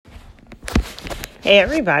Hey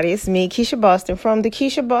everybody, it's me, Keisha Boston from The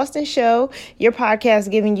Keisha Boston Show, your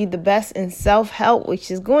podcast giving you the best in self-help,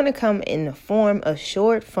 which is going to come in the form of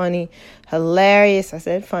short, funny, hilarious, I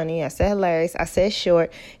said funny, I said hilarious, I said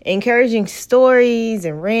short, encouraging stories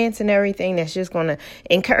and rants and everything that's just going to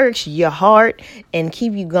encourage your heart and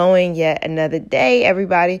keep you going yet another day,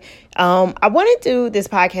 everybody. I want to do this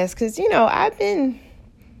podcast because,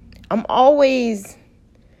 I'm always,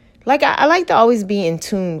 I like to always be in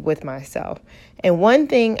tune with myself. And one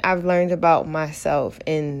thing I've learned about myself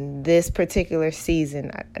in this particular season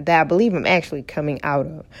that I believe I'm actually coming out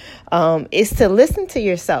of is to listen to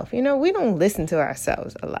yourself. We don't listen to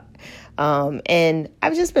ourselves a lot. And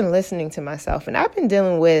I've just been listening to myself. And I've been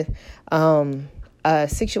dealing with a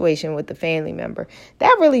situation with a family member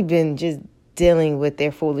that I've really been just dealing with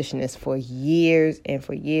their foolishness for years and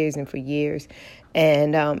for years and for years.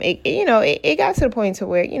 And it got to the point to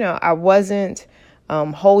where, I wasn't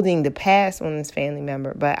holding the past on this family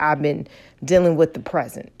member, but I've been dealing with the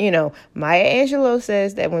present. Maya Angelou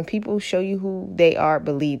says that when people show you who they are,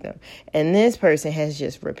 believe them. And this person has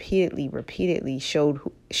just repeatedly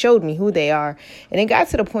showed me who they are. And it got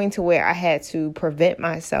to the point to where I had to prevent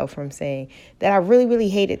myself from saying that I really, really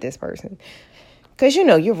hated this person. Because,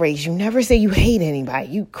 you're raised, you never say you hate anybody.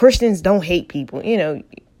 You Christians don't hate people.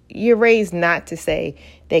 You're raised not to say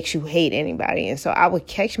that you hate anybody. And so I would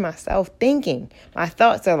catch myself thinking, my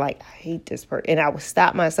thoughts are like, I hate this person. And I would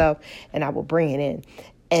stop myself and I would bring it in.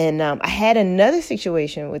 And I had another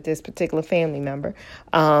situation with this particular family member.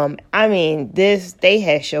 They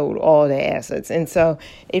had showed all their assets. And so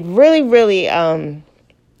it really, really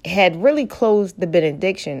had really closed the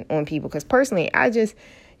benediction on people. Because personally, I just...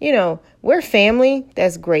 we're family.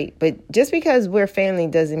 That's great. But just because we're family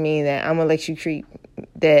doesn't mean that I'm going to let you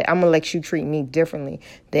treat me differently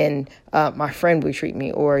than my friend would treat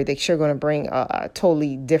me, or that you're going to bring a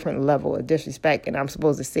totally different level of disrespect and I'm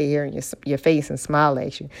supposed to sit here in your face and smile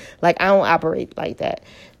at you. I don't operate like that.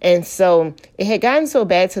 And so it had gotten so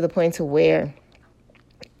bad to the point to where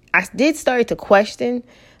I did start to question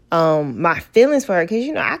my feelings for her, because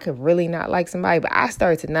I could really not like somebody, but I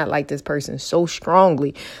started to not like this person so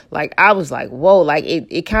strongly. I was like, whoa,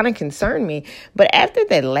 it kind of concerned me. But after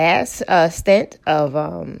that last stint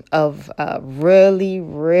of really,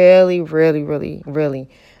 really, really, really, really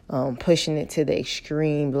pushing it to the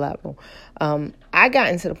extreme level, I got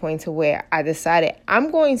into the point to where I decided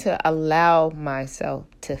I'm going to allow myself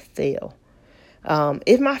to feel.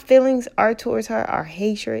 If my feelings are towards her are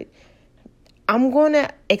hatred, I'm going to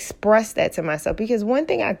express that to myself, because one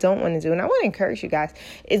thing I don't want to do, and I want to encourage you guys,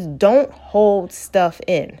 is don't hold stuff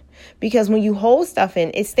in. Because when you hold stuff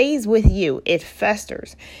in, it stays with you. It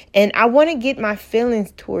festers. And I want to get my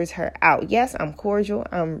feelings towards her out. Yes, I'm cordial.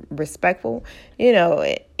 I'm respectful.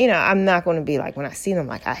 I'm not going to be like, when I see them,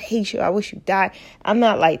 like, I hate you. I wish you died. I'm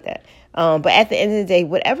not like that. But at the end of the day,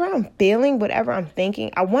 whatever I'm feeling, whatever I'm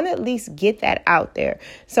thinking, I want to at least get that out there.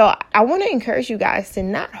 So I want to encourage you guys to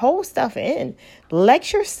not hold stuff in.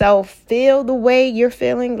 Let yourself feel the way you're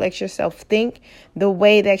feeling. Let yourself think the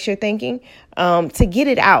way that you're thinking, to get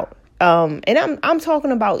it out. And I'm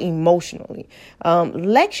talking about emotionally.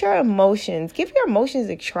 Let your emotions, give your emotions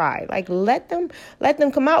a try. Let them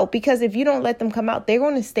come out, because if you don't let them come out, they're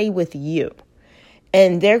going to stay with you.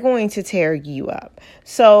 And they're going to tear you up.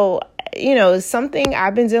 So, it's something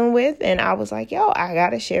I've been dealing with. And I was like, I got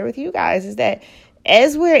to share with you guys, is that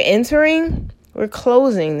as we're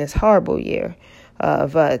closing this horrible year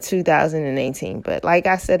of 2018. But like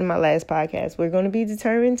I said in my last podcast, we're going to be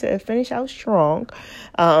determined to finish out strong.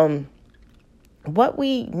 What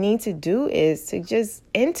we need to do is to just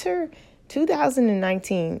enter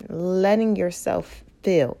 2019 letting yourself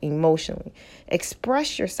feel emotionally,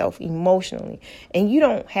 express yourself emotionally. And you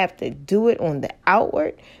don't have to do it on the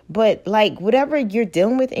outward, but whatever you're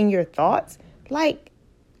dealing with in your thoughts, let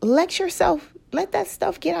that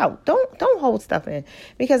stuff get out. Don't hold stuff in,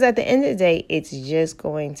 because at the end of the day, it's just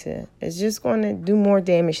going to do more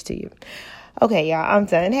damage to you. Okay, y'all, I'm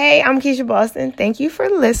done. Hey, I'm Keisha Boston. Thank you for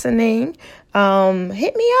listening.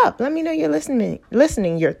 Hit me up. Let me know you're listening,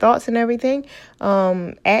 your thoughts and everything.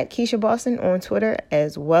 At Keisha Boston on Twitter,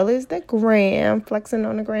 as well as the gram, flexing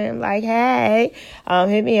on the gram. Hey,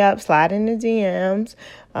 hit me up, slide in the DMs.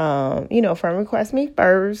 Friend request me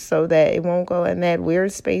first so that it won't go in that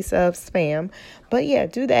weird space of spam. But yeah,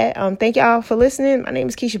 do that. Thank y'all for listening. My name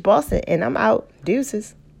is Keisha Boston, and I'm out.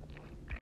 Deuces.